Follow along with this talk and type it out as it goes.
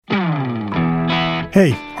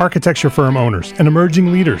Hey, architecture firm owners and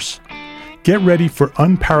emerging leaders. Get ready for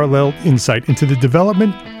unparalleled insight into the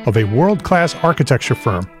development of a world-class architecture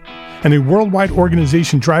firm and a worldwide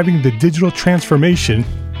organization driving the digital transformation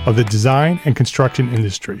of the design and construction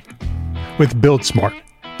industry. With Build Smart,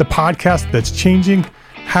 the podcast that's changing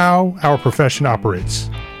how our profession operates.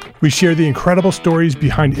 We share the incredible stories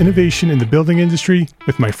behind innovation in the building industry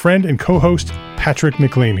with my friend and co-host, Patrick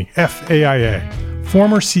McLaney, FAIA,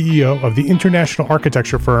 former CEO of the international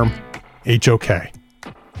architecture firm, HOK.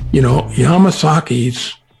 You know,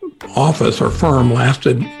 Yamasaki's office or firm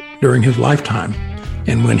lasted during his lifetime.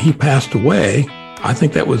 And when he passed away, I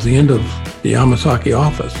think that was the end of the Yamasaki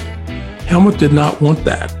office. Helmut did not want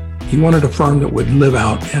that. He wanted a firm that would live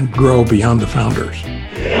out and grow beyond the founders.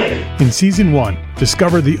 In Season 1,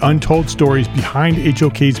 discover the untold stories behind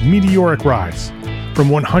HOK's meteoric rise, from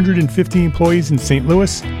 150 employees in St.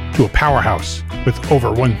 Louis to a powerhouse with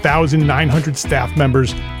over 1,900 staff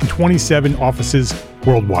members and 27 offices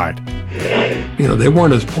worldwide. You know, they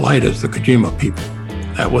weren't as polite as the Kojima people.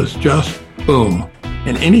 That was just boom.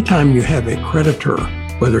 And anytime you have a creditor,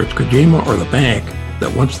 whether it's Kojima or the bank,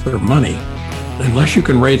 that wants their money, unless you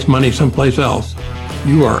can raise money someplace else,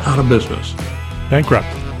 you are out of business. Bankrupt.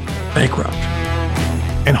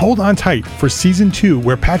 And hold on tight for Season 2,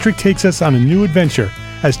 where Patrick takes us on a new adventure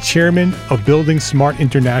as chairman of Building Smart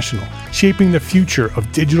International, shaping the future of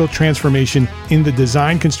digital transformation in the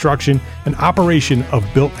design, construction, and operation of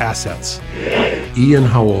built assets. Ian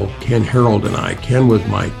Howell, Ken Harold, and I, Ken was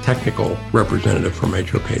my technical representative from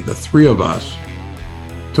HOK. The three of us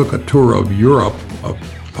took a tour of Europe of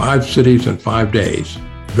 5 cities in 5 days.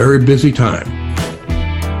 Very busy time.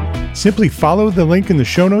 Simply follow the link in the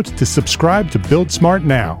show notes to subscribe to Build Smart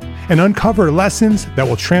now and uncover lessons that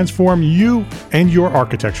will transform you and your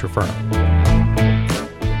architecture firm.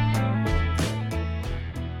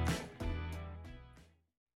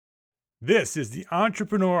 This is the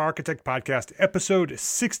Entrepreneur Architect Podcast, episode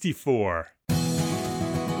 64.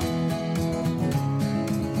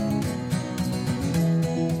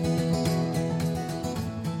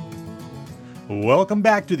 Welcome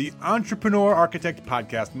back to the Entrepreneur Architect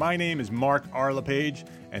Podcast. My name is Mark R. LePage,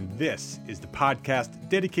 and this is the podcast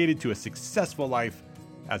dedicated to a successful life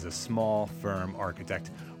as a small firm architect.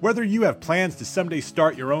 Whether you have plans to someday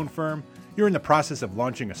start your own firm, you're in the process of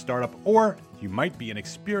launching a startup, or you might be an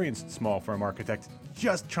experienced small firm architect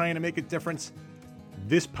just trying to make a difference,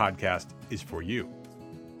 this podcast is for you.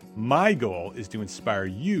 My goal is to inspire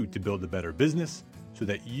you to build a better business so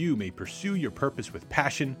that you may pursue your purpose with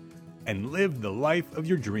passion and live the life of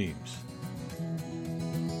your dreams.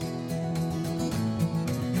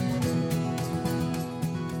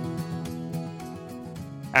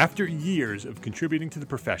 After years of contributing to the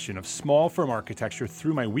profession of small firm architecture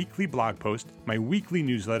through my weekly blog post, my weekly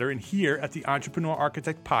newsletter, and here at the Entrepreneur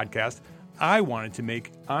Architect Podcast, I wanted to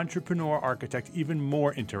make Entrepreneur Architect even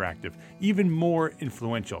more interactive, even more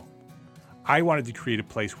influential. I wanted to create a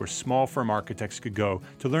place where small firm architects could go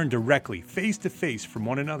to learn directly, face-to-face from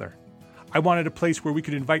one another. I wanted a place where we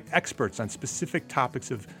could invite experts on specific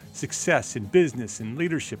topics of success in business and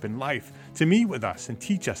leadership and life to meet with us and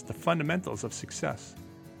teach us the fundamentals of success.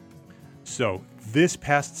 So this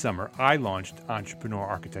past summer, I launched Entrepreneur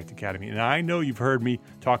Architect Academy, and I know you've heard me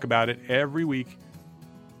talk about it every week.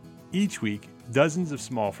 Each week, dozens of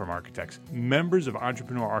small firm architects, members of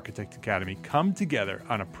Entrepreneur Architect Academy, come together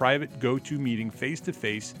on a private go-to meeting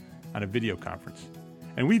face-to-face on a video conference.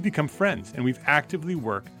 And we've become friends, and we've actively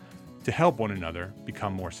worked to help one another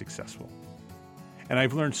become more successful. And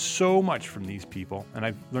I've learned so much from these people, and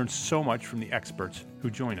I've learned so much from the experts who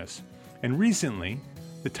join us. And recently,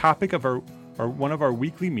 the topic of one of our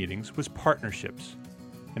weekly meetings was partnerships.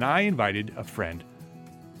 And I invited a friend,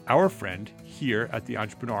 our friend here at the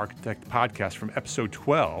Entrepreneur Architect Podcast from episode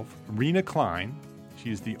 12, Rena Klein. She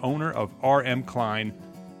is the owner of RM Klein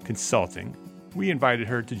Consulting. We invited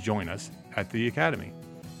her to join us at the Academy.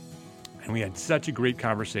 And we had such a great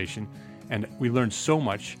conversation, and we learned so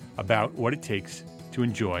much about what it takes to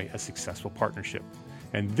enjoy a successful partnership.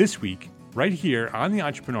 And this week, right here on the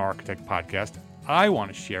Entrepreneur Architect Podcast, I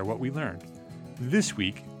want to share what we learned. This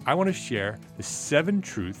week, I want to share the 7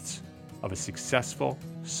 truths of a successful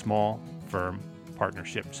small firm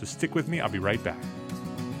partnership. So stick with me. I'll be right back.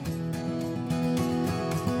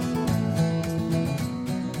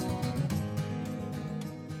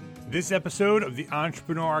 This episode of the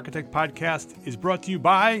Entrepreneur Architect Podcast is brought to you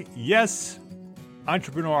by, yes,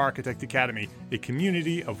 Entrepreneur Architect Academy, a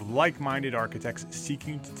community of like-minded architects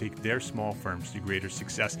seeking to take their small firms to greater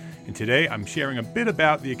success. And today I'm sharing a bit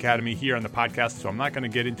about the Academy here on the podcast, so I'm not going to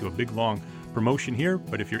get into a big, long promotion here,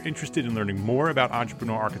 but if you're interested in learning more about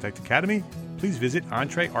Entrepreneur Architect Academy, please visit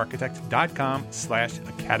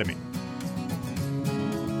entrearchitect.com/academy.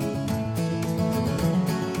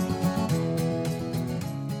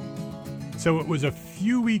 So it was a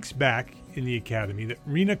few weeks back in the Academy that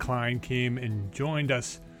Rena Klein came and joined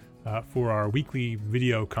us for our weekly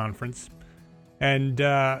video conference, and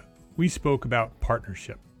we spoke about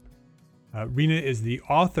partnership. Rena is the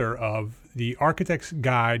author of The Architect's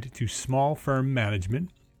Guide to Small Firm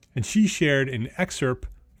Management, and she shared an excerpt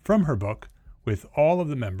from her book with all of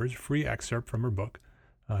the members, free excerpt from her book,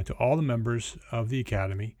 to all the members of the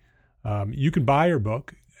Academy. You can buy her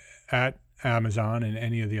book at Amazon and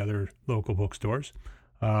any of the other local bookstores.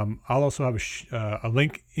 I'll also have a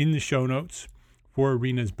link in the show notes for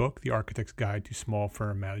Rena's book, The Architect's Guide to Small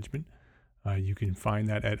Firm Management. You can find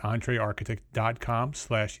that at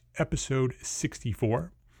entrearchitect.com/episode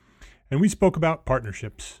 64. And we spoke about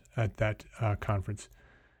partnerships at that conference.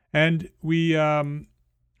 And we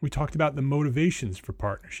talked about the motivations for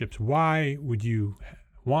partnerships. Why would you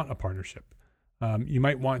want a partnership? You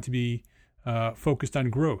might want to be focused on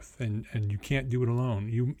growth, and you can't do it alone.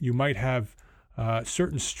 You might have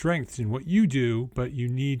certain strengths in what you do, but you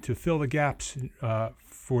need to fill the gaps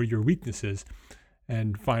for your weaknesses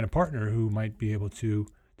and find a partner who might be able to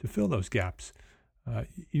fill those gaps.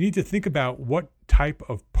 You need to think about what type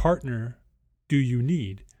of partner do you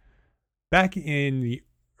need. Back in the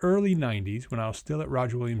early 90s, when I was still at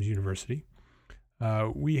Roger Williams University,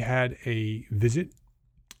 we had a visit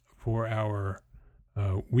for our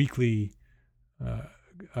weekly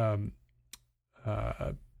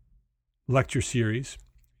lecture series.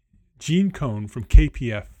 Gene Cohn from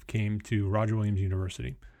KPF came to Roger Williams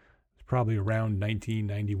University. It's probably around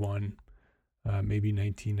 1991, maybe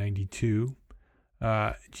 1992.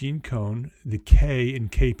 Gene Cohn, the K in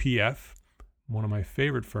KPF, one of my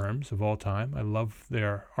favorite firms of all time. I love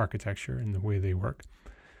their architecture and the way they work.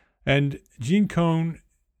 And Gene Cohn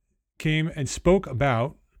came and talked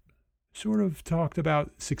about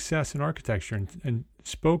success in architecture and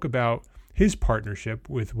spoke about his partnership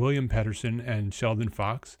with William Pedersen and Sheldon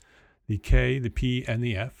Fox, the K, the P, and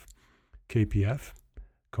the F, KPF,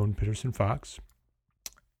 Cohn, Pedersen, Fox.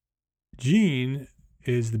 Gene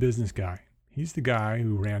is the business guy. He's the guy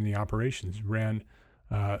who ran the operations,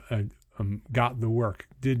 got the work,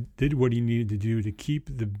 did what he needed to do to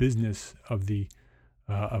keep the business of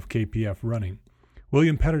KPF running.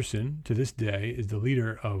 William Pedersen, to this day, is the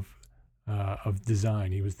leader of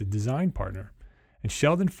design. He was the design partner. And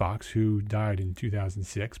Sheldon Fox, who died in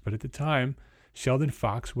 2006, but at the time, Sheldon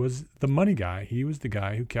Fox was the money guy. He was the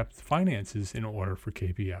guy who kept the finances in order for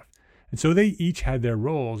KPF. And so they each had their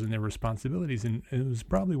roles and their responsibilities, and it was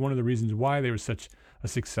probably one of the reasons why they were such a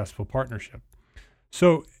successful partnership.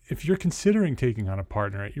 So if you're considering taking on a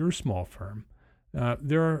partner at your small firm,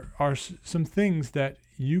 there are some things that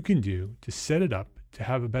you can do to set it up to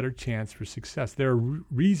have a better chance for success. There are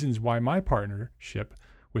reasons why my partnership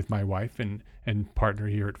with my wife and partner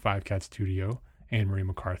here at Five Cat Studio, Anne-Marie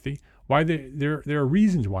McCarthy, why there are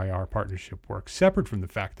reasons why our partnership works, separate from the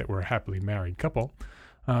fact that we're a happily married couple.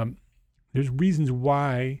 There's reasons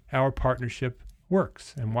why our partnership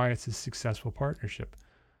works and why it's a successful partnership.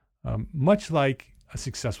 Much like a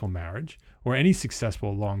successful marriage or any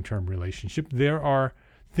successful long-term relationship, there are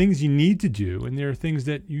things you need to do and there are things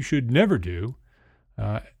that you should never do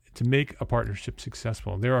to make a partnership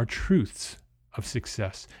successful. There are truths of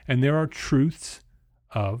success, and there are truths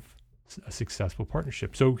of a successful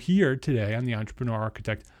partnership. So here today on the Entrepreneur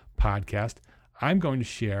Architect podcast, I'm going to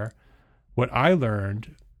share what I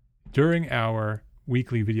learned during our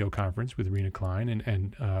weekly video conference with Rena Klein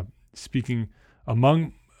and speaking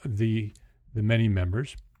among the many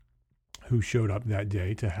members who showed up that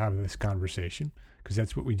day to have this conversation, because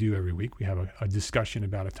that's what we do every week. We have a discussion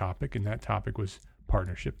about a topic, and that topic was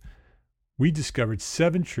partnership. We discovered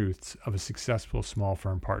 7 truths of a successful small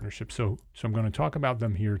firm partnership. So I'm going to talk about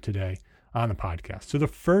them here today on the podcast. So the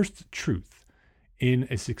first truth in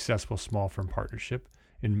a successful small firm partnership,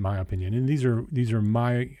 in my opinion, and these are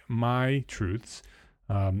my truths.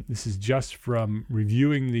 This is just from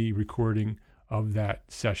reviewing the recording of that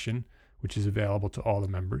session, which is available to all the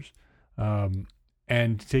members,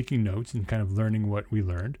 and taking notes and kind of learning what we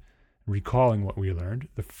learned, recalling what we learned.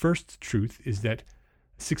 The first truth is that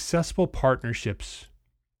successful partnerships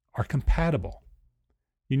are compatible.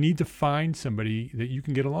 You need to find somebody that you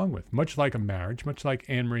can get along with, much like a marriage, much like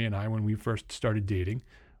Anne-Marie and I, when we first started dating,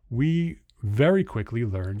 we very quickly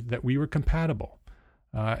learned that we were compatible.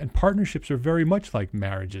 And partnerships are very much like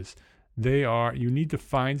marriages. You need to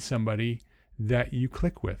find somebody that you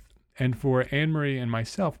click with. And for Anne-Marie and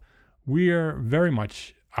myself, we are very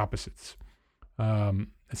much opposites,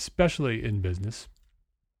 especially in business.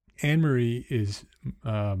 Anne-Marie is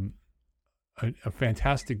a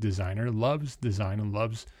fantastic designer, loves design and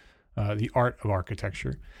loves the art of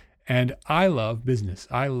architecture. And I love business.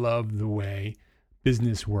 I love the way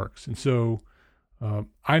business works. And so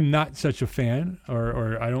I'm not such a fan,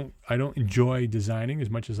 or I don't enjoy designing as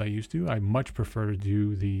much as I used to. I much prefer to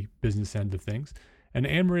do the business end of things. And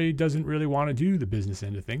Anne-Marie doesn't really want to do the business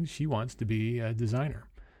end of things. She wants to be a designer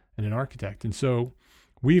and an architect. And so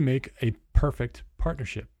we make a perfect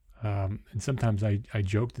partnership. And sometimes I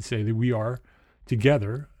joke to say that we are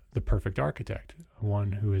together the perfect architect,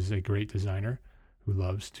 one who is a great designer who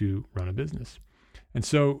loves to run a business. And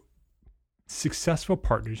so successful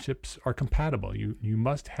partnerships are compatible. You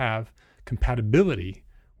must have compatibility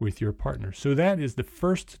with your partner. So that is the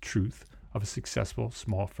first truth of a successful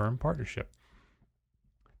small firm partnership.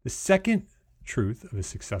 The second truth of a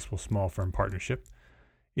successful small firm partnership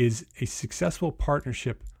is a successful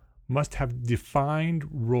partnership must have defined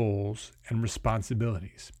roles and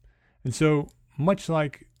responsibilities. And so much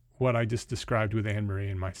like what I just described with Anne-Marie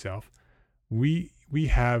and myself, we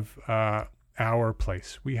have our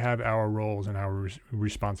place. We have our roles and our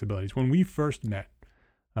responsibilities. When we first met,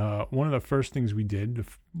 one of the first things we did,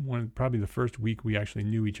 probably the first week we actually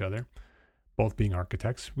knew each other, both being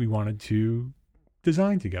architects, we wanted to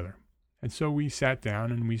design together. And so we sat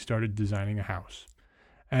down and we started designing a house.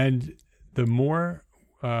 And the more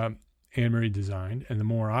Anne-Marie designed and the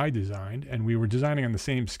more I designed, and we were designing on the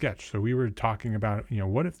same sketch. So we were talking about,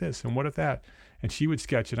 what if this and what if that? And she would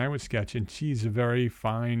sketch and I would sketch, and she's a very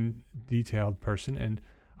fine, detailed person. And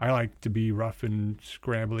I like to be rough and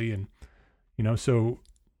scrabbly, and, so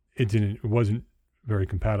it wasn't very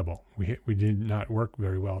compatible. We did not work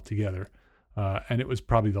very well together. And it was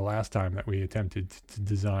probably the last time that we attempted to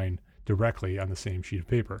design directly on the same sheet of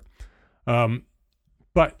paper.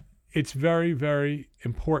 But it's very, very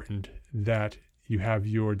important that you have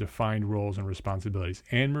your defined roles and responsibilities.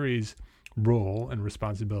 Anne-Marie's role and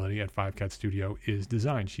responsibility at Five Cat Studio is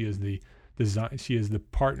design. She is the design. She is the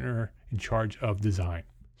partner in charge of design.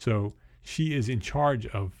 So she is in charge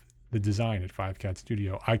of the design at Five Cat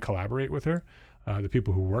Studio. I collaborate with her. The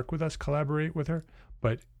people who work with us collaborate with her.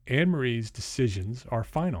 But Anne-Marie's decisions are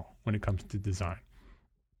final when it comes to design.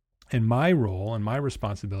 And my role and my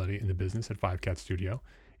responsibility in the business at Five Cat Studio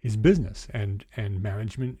is business and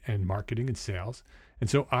management and marketing and sales. And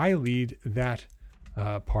so I lead that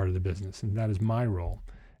part of the business, and that is my role.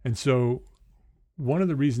 And so one of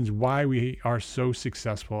the reasons why we are so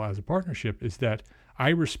successful as a partnership is that I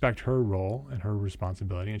respect her role and her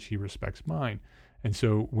responsibility, and she respects mine. And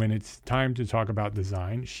so when it's time to talk about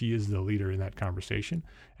design, she is the leader in that conversation.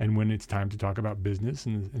 And when it's time to talk about business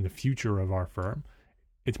and the future of our firm,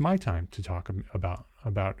 it's my time to talk about,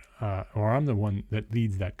 or I'm the one that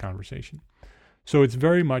leads that conversation. So it's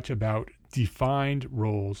very much about defined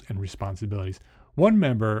roles and responsibilities. One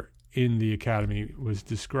member in the academy was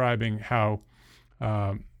describing how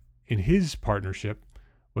in his partnership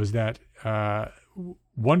was that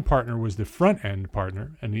one partner was the front end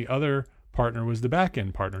partner and the other partner was the back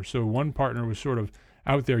end partner. So one partner was sort of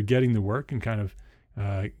out there getting the work and kind of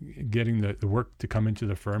getting the work to come into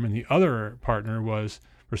the firm, and the other partner was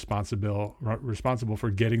responsible for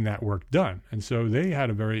getting that work done. And so they had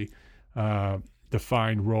a very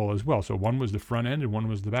defined role as well. So one was the front end and one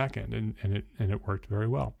was the back end, and it worked very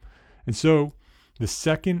well. And so the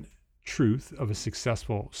second truth of a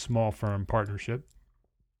successful small firm partnership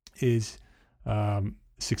is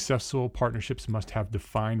successful partnerships must have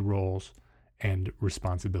defined roles and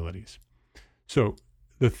responsibilities. So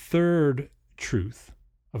the third truth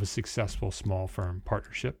of a successful small firm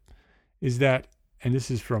partnership is that, and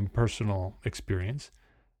this is from personal experience,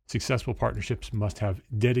 successful partnerships must have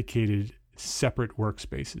dedicated separate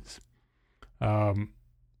workspaces.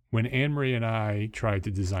 When Anne-Marie and I tried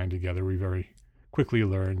to design together, we very quickly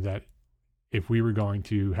learned that if we were going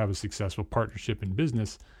to have a successful partnership in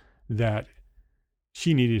business, that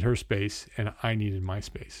she needed her space and I needed my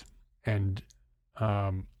space. And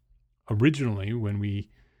originally, when we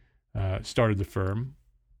started the firm,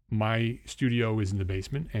 my studio was in the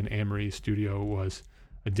basement and Anne-Marie's studio was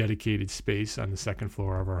a dedicated space on the second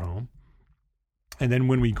floor of our home. And then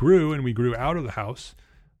when we grew out of the house,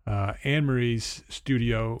 Anne-Marie's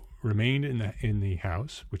studio remained in the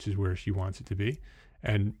house, which is where she wants it to be.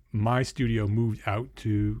 And my studio moved out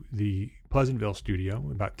to the Pleasantville studio,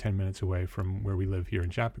 about 10 minutes away from where we live here in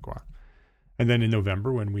Chappaqua. And then in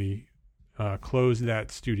November, when we closed that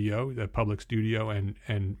studio, the public studio,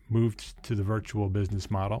 and moved to the virtual business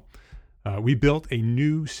model, we built a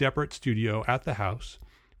new separate studio at the house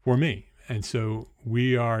for me. And so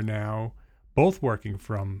we are now both working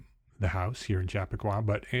from the house here in Chappaqua,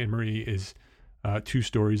 but Anne-Marie is 2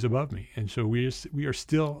 stories above me. And so we are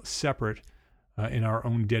still separate in our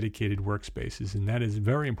own dedicated workspaces. And that is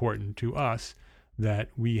very important to us, that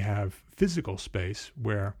we have physical space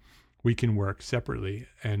where we can work separately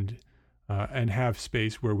and have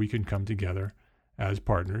space where we can come together as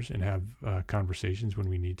partners and have conversations when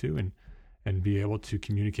we need to, and be able to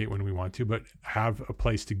communicate when we want to, but have a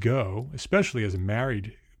place to go, especially as a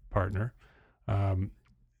married partner,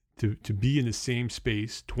 to be in the same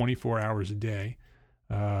space 24 hours a day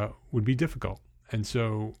would be difficult. And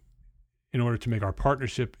so in order to make our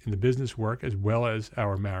partnership in the business work as well as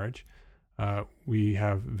our marriage, we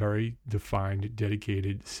have very defined,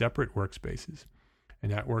 dedicated, separate workspaces.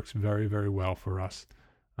 And that works very, very well for us.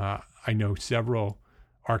 I know several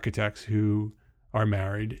architects who are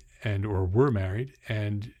married or were married,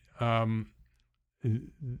 and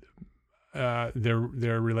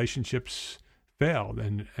their relationships failed.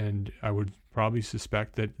 And I would probably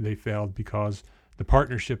suspect that they failed because the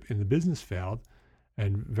partnership in the business failed.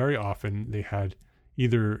 And very often they had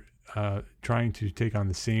either trying to take on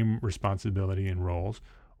the same responsibility and roles,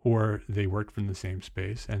 or they worked from the same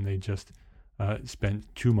space and they just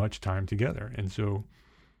spent too much time together. And so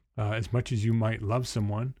as much as you might love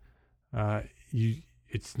someone,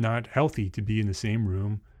 it's not healthy to be in the same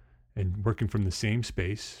room and working from the same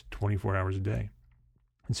space 24 hours a day.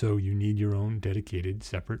 And so you need your own dedicated,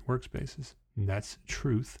 separate workspaces. And that's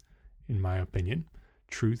truth, in my opinion.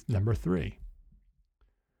 Truth number 3.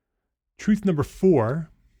 Truth number 4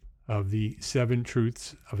 of the 7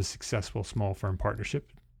 truths of a successful small firm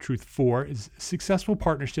partnership. Truth 4 is successful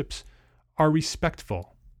partnerships are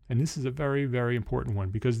respectful. And this is a very, very important one,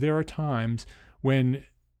 because there are times when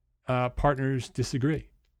partners disagree,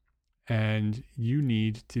 and you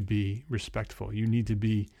need to be respectful. You need to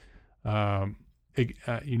be,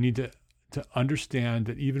 you need to understand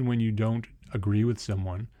that even when you don't agree with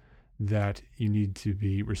someone, that you need to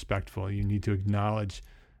be respectful. You need to acknowledge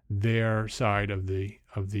their side of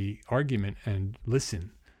the argument and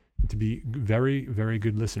listen. To be very, very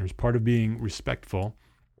good listeners. Part of being respectful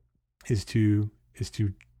is to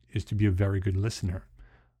be a very good listener.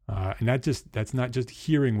 And that's not just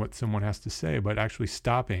hearing what someone has to say, but actually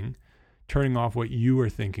stopping, turning off what you are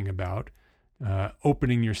thinking about,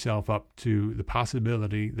 opening yourself up to the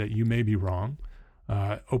possibility that you may be wrong,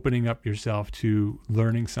 opening up yourself to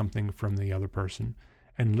learning something from the other person,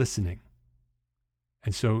 and listening.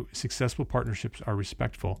 And so successful partnerships are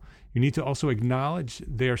respectful. You need to also acknowledge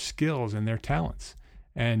their skills and their talents,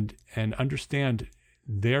 and understand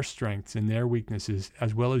their strengths and their weaknesses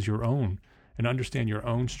as well as your own, and understand your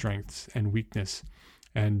own strengths and weakness,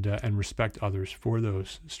 and respect others for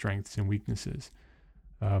those strengths and weaknesses.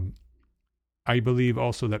 I believe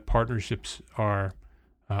also that partnerships are,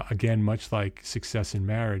 again, much like success in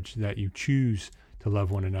marriage, that you choose to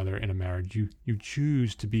love one another in a marriage. You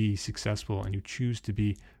choose to be successful, and you choose to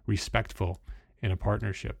be respectful in a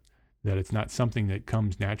partnership. That it's not something that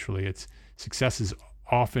comes naturally. Success is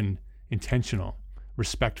often intentional.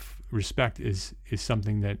 Respect is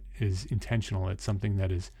something that is intentional. It's something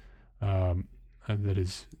that is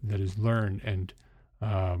learned and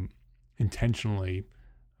intentionally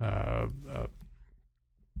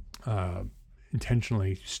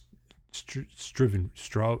striven.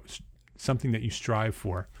 Something that you strive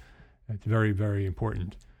for. It's very, very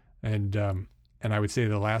important. And I would say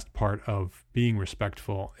the last part of being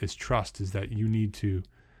respectful is trust, is that you need to,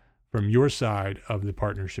 from your side of the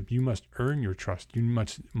partnership, you must earn your trust. You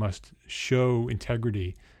must show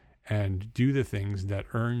integrity and do the things that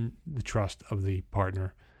earn the trust of the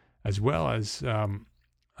partner, as well as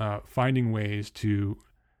finding ways to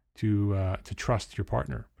trust your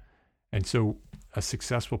partner. And so a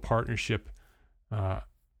successful partnership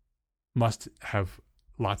must have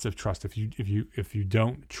lots of trust. If you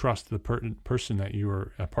don't trust the person that you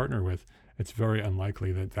are a partner with, it's very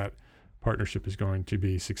unlikely that partnership is going to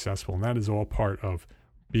be successful. And that is all part of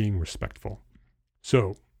being respectful.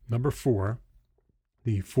 So, number 4,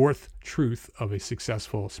 the 4th truth of a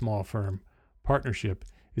successful small firm partnership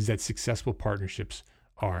is that successful partnerships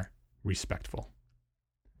are respectful.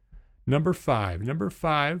 Number 5,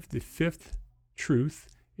 the 5th truth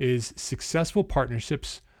is successful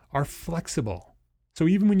partnerships are flexible. So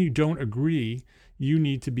even when you don't agree, you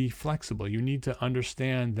need to be flexible. You need to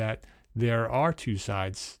understand that there are 2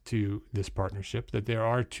 sides to this partnership, that there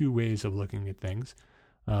are 2 ways of looking at things.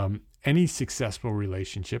 Any successful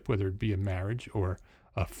relationship, whether it be a marriage or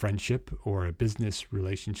a friendship or a business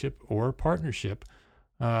relationship or a partnership,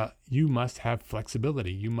 you must have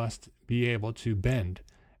flexibility. You must be able to bend.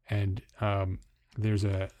 And there's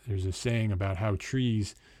a saying about how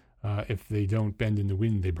trees, if they don't bend in the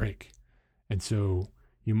wind, they break. And so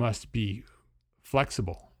you must be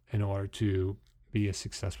flexible in order to be a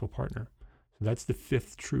successful partner. So that's the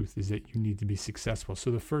fifth truth, is that you need to be successful.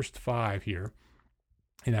 So the first 5 here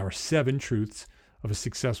in our 7 truths of a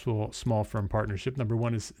successful small firm partnership. Number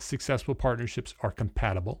 1 is successful partnerships are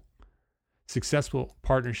compatible. Successful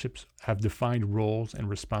partnerships have defined roles and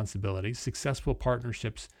responsibilities. Successful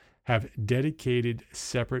partnerships have dedicated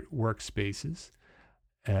separate workspaces.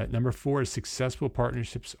 Number 4 is successful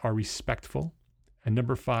partnerships are respectful. And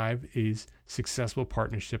number 5 is successful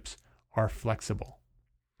partnerships are flexible.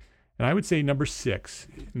 And I would say number 6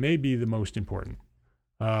 may be the most important,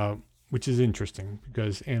 which is interesting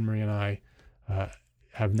because Anne-Marie and I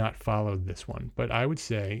have not followed this one. But I would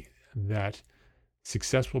say that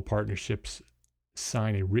successful partnerships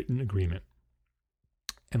sign a written agreement.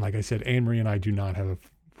 And like I said, Anne-Marie and I do not have a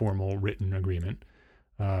formal written agreement.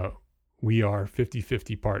 We are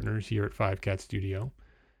 50-50 partners here at Five Cat Studio.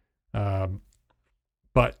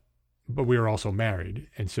 But we are also married.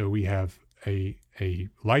 And so we have a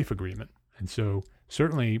life agreement. And so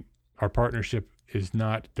certainly our partnership is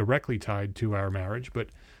not directly tied to our marriage, but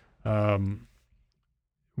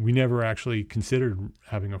we never actually considered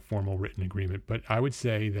having a formal written agreement. But I would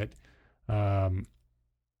say that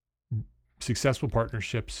successful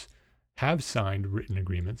partnerships have signed written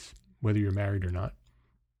agreements, whether you're married or not.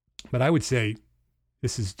 But I would say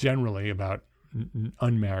this is generally about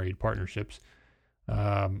unmarried partnerships.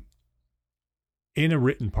 In a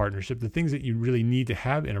written partnership, the things that you really need to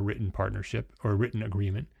have in a written partnership or a written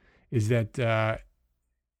agreement is that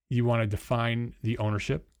you want to define the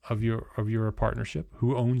ownership of your partnership.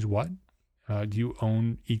 Who owns what? Do you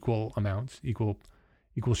own equal amounts, equal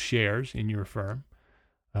shares in your firm?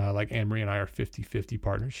 Like Anne-Marie and I are 50-50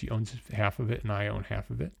 partners. She owns half of it and I own half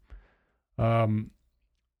of it.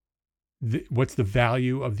 What's the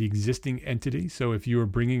value of the existing entity? So if you are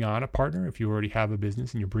bringing on a partner, if you already have a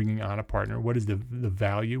business and you're bringing on a partner, what is the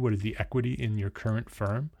value? What is the equity in your current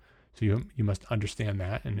firm? So you must understand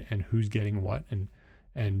that and who's getting what and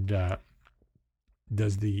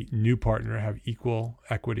does the new partner have equal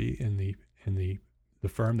equity in the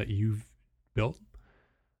firm that you've built?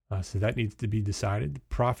 So that needs to be decided. The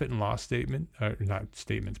profit and loss statement, not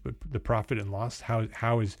statements, but the profit and loss.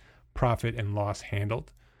 How is profit and loss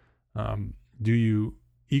handled? Do you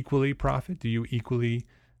equally profit? Do you equally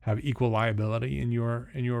have equal liability in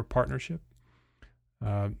your partnership?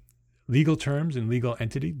 Legal terms and legal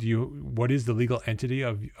entity. What is the legal entity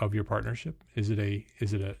of your partnership? Is it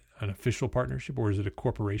an official partnership, or is it a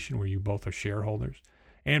corporation where you both are shareholders?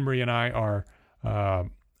 Anne-Marie and I are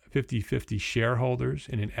 50-50 shareholders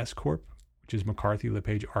in an S Corp, which is McCarthy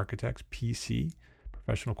LePage Architects PC,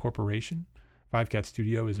 professional corporation. Five Cat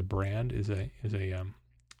Studio is a brand, is a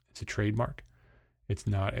trademark. It's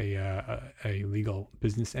not a legal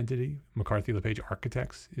business entity. McCarthy LePage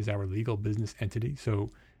Architects is our legal business entity.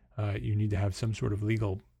 So you need to have some sort of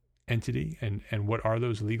legal entity. And what are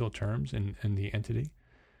those legal terms and the entity?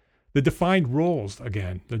 The defined roles,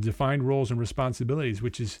 again, the defined roles and responsibilities,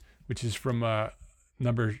 which is from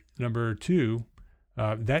number 2,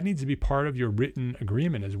 that needs to be part of your written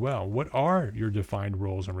agreement as well. What are your defined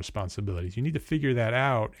roles and responsibilities? You need to figure that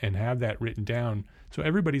out and have that written down so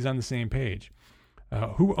everybody's on the same page.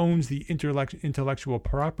 Who owns the intellectual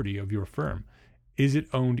property of your firm? Is it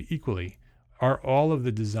owned equally? Are all of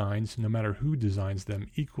the designs, no matter who designs them,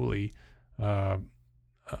 equally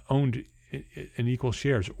owned in equal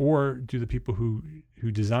shares? Or do the people who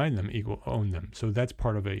design them own them? So that's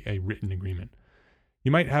part of a written agreement.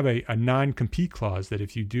 You might have a non-compete clause that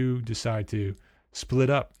if you do decide to split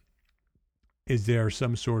up, is there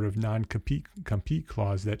some sort of non-compete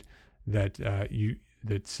clause that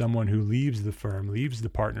someone who leaves the firm, leaves the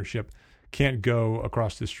partnership, can't go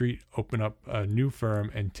across the street, open up a new firm,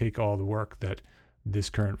 and take all the work that this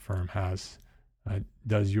current firm has?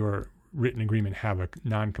 Does your written agreement have a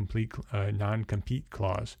non-compete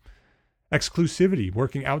clause? Exclusivity,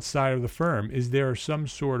 working outside of the firm. Is there some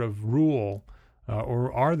sort of rule?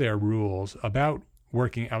 Or are there rules about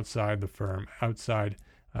working outside the firm,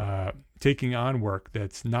 taking on work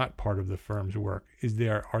that's not part of the firm's work?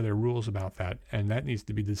 Are there rules about that? And that needs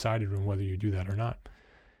to be decided on whether you do that or not.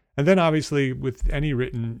 And then obviously with any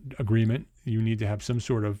written agreement, you need to have some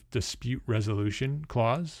sort of dispute resolution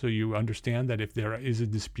clause. So you understand that if there is a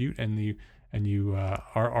dispute and you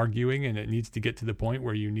are arguing and it needs to get to the point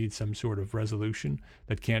where you need some sort of resolution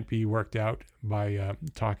that can't be worked out by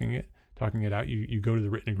talking it out, you go to the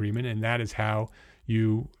written agreement, and that is how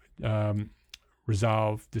you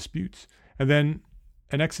resolve disputes. And then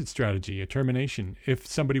an exit strategy, a termination. If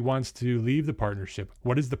somebody wants to leave the partnership,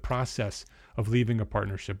 what is the process of leaving a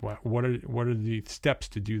partnership? What are the steps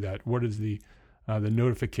to do that? What is the the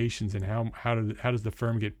notifications, and how does the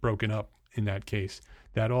firm get broken up in that case.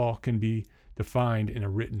 That all can be defined in a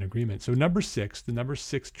written agreement. So the number six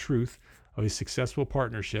truth of a successful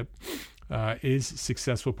partnership is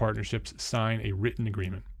successful partnerships sign a written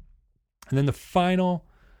agreement. And then the final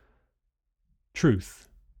truth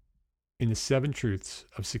in the 7 truths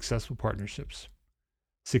of successful partnerships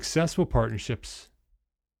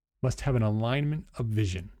must have an alignment of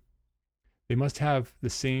vision. They must have the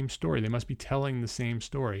same story. They must be telling the same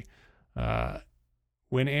story.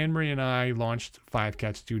 When Anne-Marie and I launched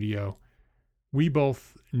 5Cat Studio, we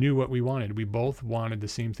both knew what we wanted. We both wanted the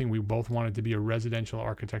same thing. We both wanted to be a residential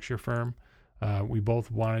architecture firm. We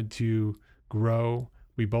both wanted to grow.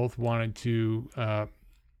 We both wanted to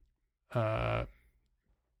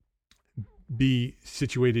be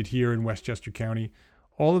situated here in Westchester County.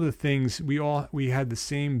 All of the things, we had the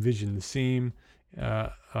same vision, the same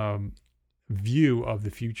view of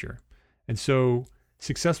the future. And so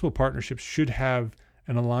successful partnerships should have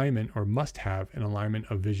an alignment, or must have an alignment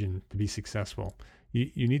of vision to be successful.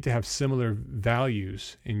 You need to have similar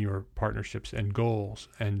values in your partnerships and goals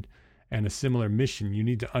and a similar mission. You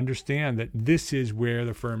need to understand that this is where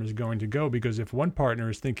the firm is going to go, because if one partner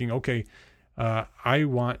is thinking, okay, I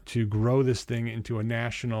want to grow this thing into a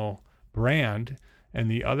national brand, and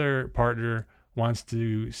the other partner wants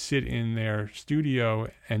to sit in their studio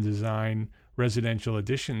and design residential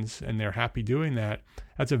additions, and they're happy doing that,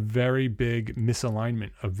 that's a very big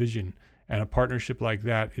misalignment of vision. And a partnership like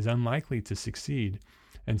that is unlikely to succeed.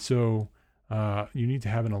 And so you need to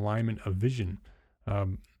have an alignment of vision.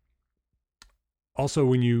 Also,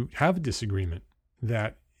 when you have a disagreement,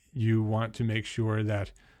 that you want to make sure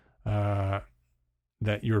that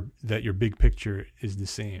that your big picture is the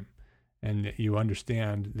same, and that you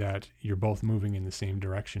understand that you're both moving in the same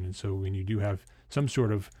direction. And so when you do have some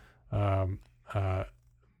sort of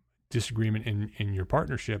disagreement in your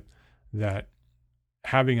partnership, that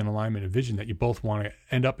having an alignment of vision, that you both want to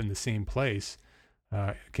end up in the same place,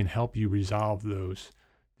 can help you resolve those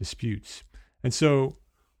disputes. And so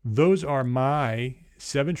those are my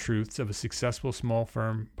 7 truths of a successful small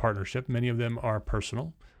firm partnership. Many of them are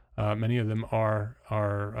personal. Many of them are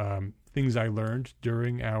things I learned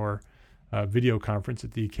during our video conference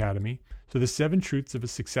at the Academy. So the 7 truths of a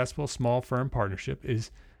successful small firm partnership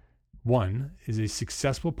is: 1, is a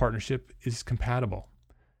successful partnership is compatible.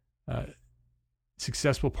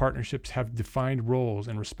 Successful partnerships have defined roles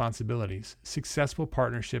and responsibilities. Successful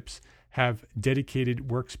partnerships have dedicated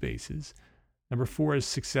workspaces. Number 4 is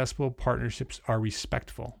successful partnerships are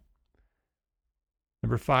respectful.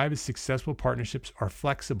 Number 5 is successful partnerships are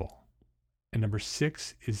flexible. And number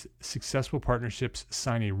 6 is successful partnerships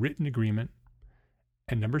sign a written agreement.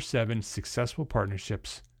 And number 7, successful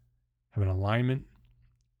partnerships have an alignment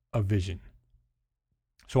of vision.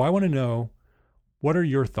 So I want to know, what are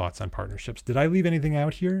your thoughts on partnerships? Did I leave anything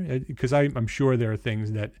out here? Because I'm sure there are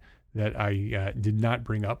things that I did not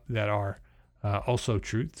bring up that are also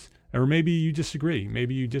truths. Or maybe you disagree.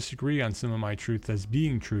 Maybe you disagree on some of my truths as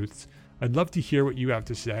being truths. I'd love to hear what you have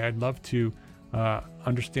to say. I'd love to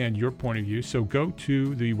understand your point of view. So go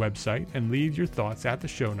to the website and leave your thoughts at the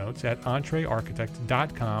show notes at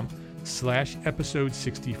entrearchitect.com/episode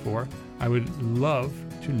 64. I would love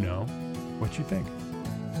to know what you think.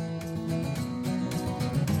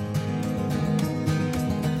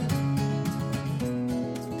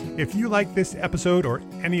 If you like this episode or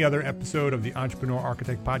any other episode of the Entrepreneur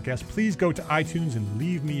Architect Podcast, please go to iTunes and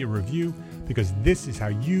leave me a review, because this is how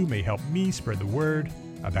you may help me spread the word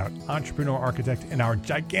about Entrepreneur Architect and our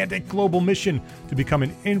gigantic global mission to become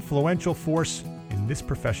an influential force in this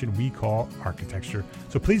profession we call architecture.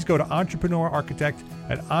 So please go to Entrepreneur Architect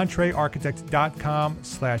at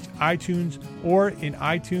entrearchitect.com/iTunes, or in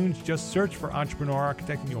iTunes, just search for Entrepreneur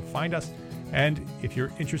Architect and you'll find us. And if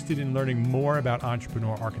you're interested in learning more about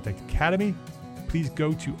Entrepreneur Architect Academy, please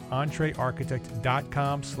go to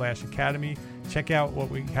entrearchitect.com/academy. Check out what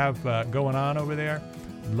we have going on over there.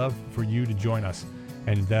 I'd love for you to join us.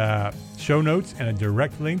 And show notes and a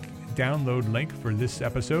direct link, download link for this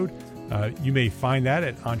episode, you may find that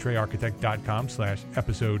at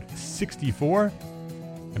entrearchitect.com/episode 64.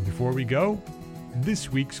 And before we go,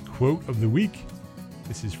 this week's quote of the week.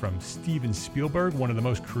 This is from Steven Spielberg, one of the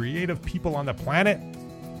most creative people on the planet.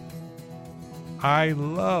 I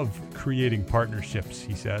love creating partnerships,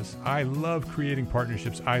 he says. I love creating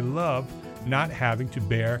partnerships. I love not having to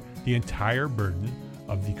bear the entire burden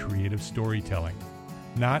of the creative storytelling.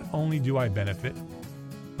 Not only do I benefit,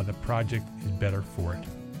 but the project is better for it.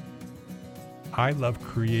 I love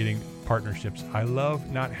creating partnerships. I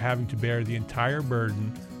love not having to bear the entire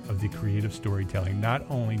burden of the creative storytelling. Not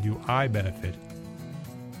only do I benefit,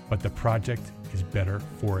 but the project is better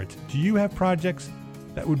for it. Do you have projects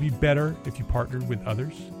that would be better if you partnered with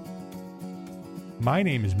others? My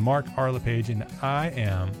name is Mark R. LePage, and I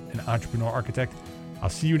am an entrepreneur architect. I'll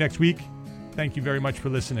see you next week. Thank you very much for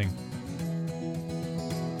listening.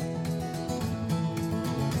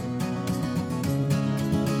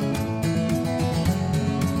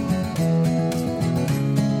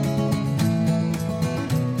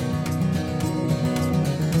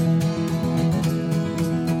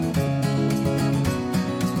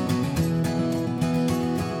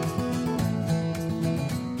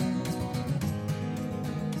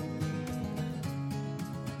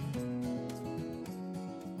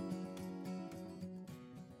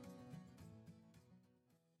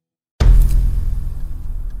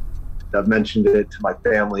 I've mentioned it to my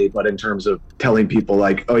family, but in terms of telling people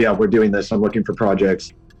like, oh yeah, we're doing this, I'm looking for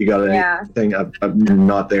projects, you got anything? I'm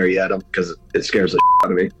not there yet because it scares the shit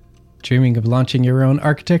out of me. Dreaming of launching your own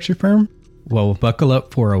architecture firm? Well, buckle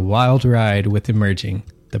up for a wild ride with Emerging,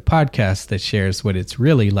 the podcast that shares what it's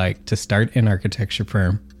really like to start an architecture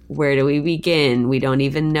firm. Where do we begin? We don't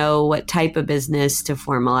even know what type of business to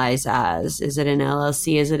formalize as. Is it an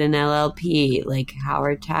LLC? Is it an LLP? Like, how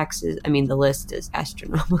are taxes? I mean, the list is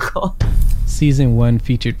astronomical. Season 1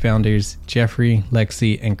 featured founders Jeffrey,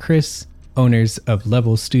 Lexi, and Chris, owners of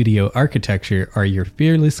Level Studio Architecture, are your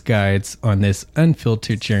fearless guides on this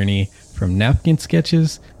unfiltered journey from napkin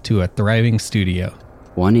sketches to a thriving studio.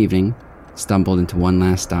 One evening, stumbled into one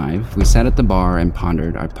last dive, we sat at the bar and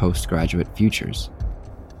pondered our postgraduate futures.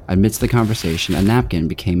 Amidst the conversation, a napkin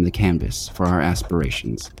became the canvas for our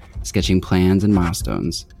aspirations, sketching plans and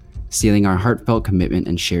milestones, sealing our heartfelt commitment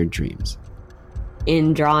and shared dreams.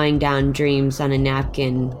 In drawing down dreams on a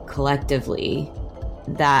napkin collectively,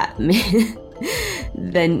 that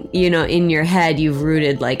then, in your head, you've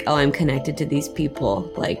rooted like, oh, I'm connected to these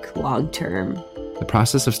people, like long term. The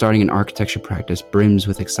process of starting an architecture practice brims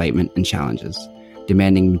with excitement and challenges,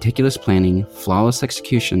 demanding meticulous planning, flawless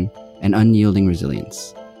execution, and unyielding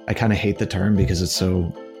resilience. I kind of hate the term because it's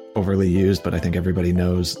so overly used, but I think everybody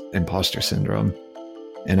knows imposter syndrome.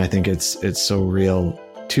 And I think it's so real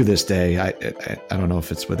to this day. I don't know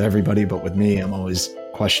if it's with everybody, but with me, I'm always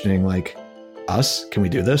questioning like, us, can we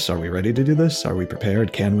do this? Are we ready to do this? Are we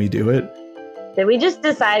prepared? Can we do it? Did we just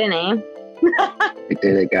decide a name? We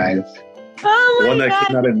did it, guys. Oh my The one that God.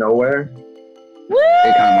 came out of nowhere? Woo!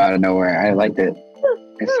 It came out of nowhere. I liked it.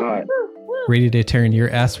 I saw it. Ready to turn your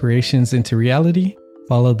aspirations into reality?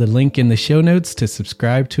 Follow the link in the show notes to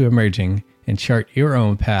subscribe to Emerging and chart your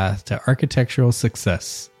own path to architectural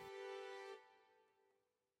success.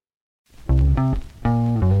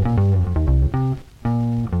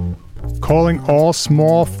 Calling all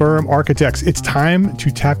small firm architects. It's time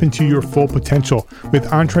to tap into your full potential with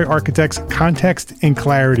EntreArchitect's Context and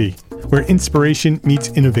Clarity, where inspiration meets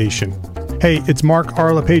innovation. Hey, it's Mark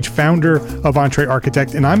R. LePage, founder of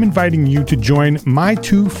EntreArchitect, and I'm inviting you to join my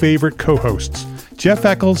two favorite co-hosts, Jeff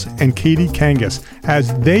Eccles and Katie Kangas,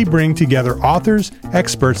 as they bring together authors,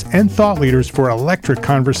 experts, and thought leaders for electric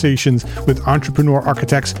conversations with entrepreneur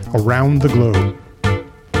architects around the globe.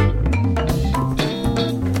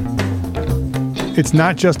 It's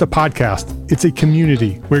not just a podcast, it's a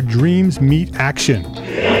community where dreams meet action.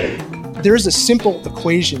 There's a simple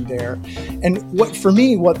equation there. And what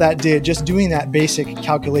that did, just doing that basic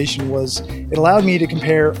calculation, was it allowed me to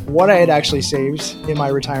compare what I had actually saved in my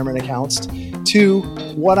retirement accounts to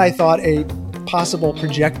what I thought a possible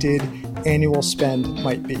projected annual spend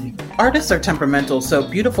might be. Artists are temperamental, so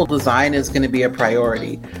beautiful design is going to be a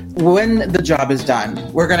priority. When the job is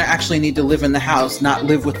done, we're going to actually need to live in the house, not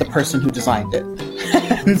live with the person who designed it.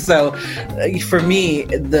 And so for me,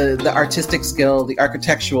 the artistic skill, the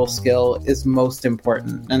architectural skill is most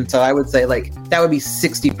important. And so I would say that would be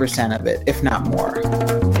 60% of it, if not more.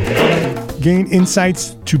 Gain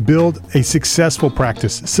insights to build a successful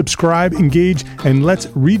practice. Subscribe, engage, and let's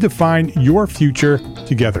redefine your future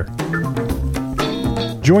together.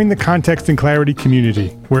 Join the Context and Clarity community,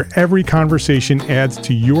 where every conversation adds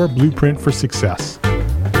to your blueprint for success.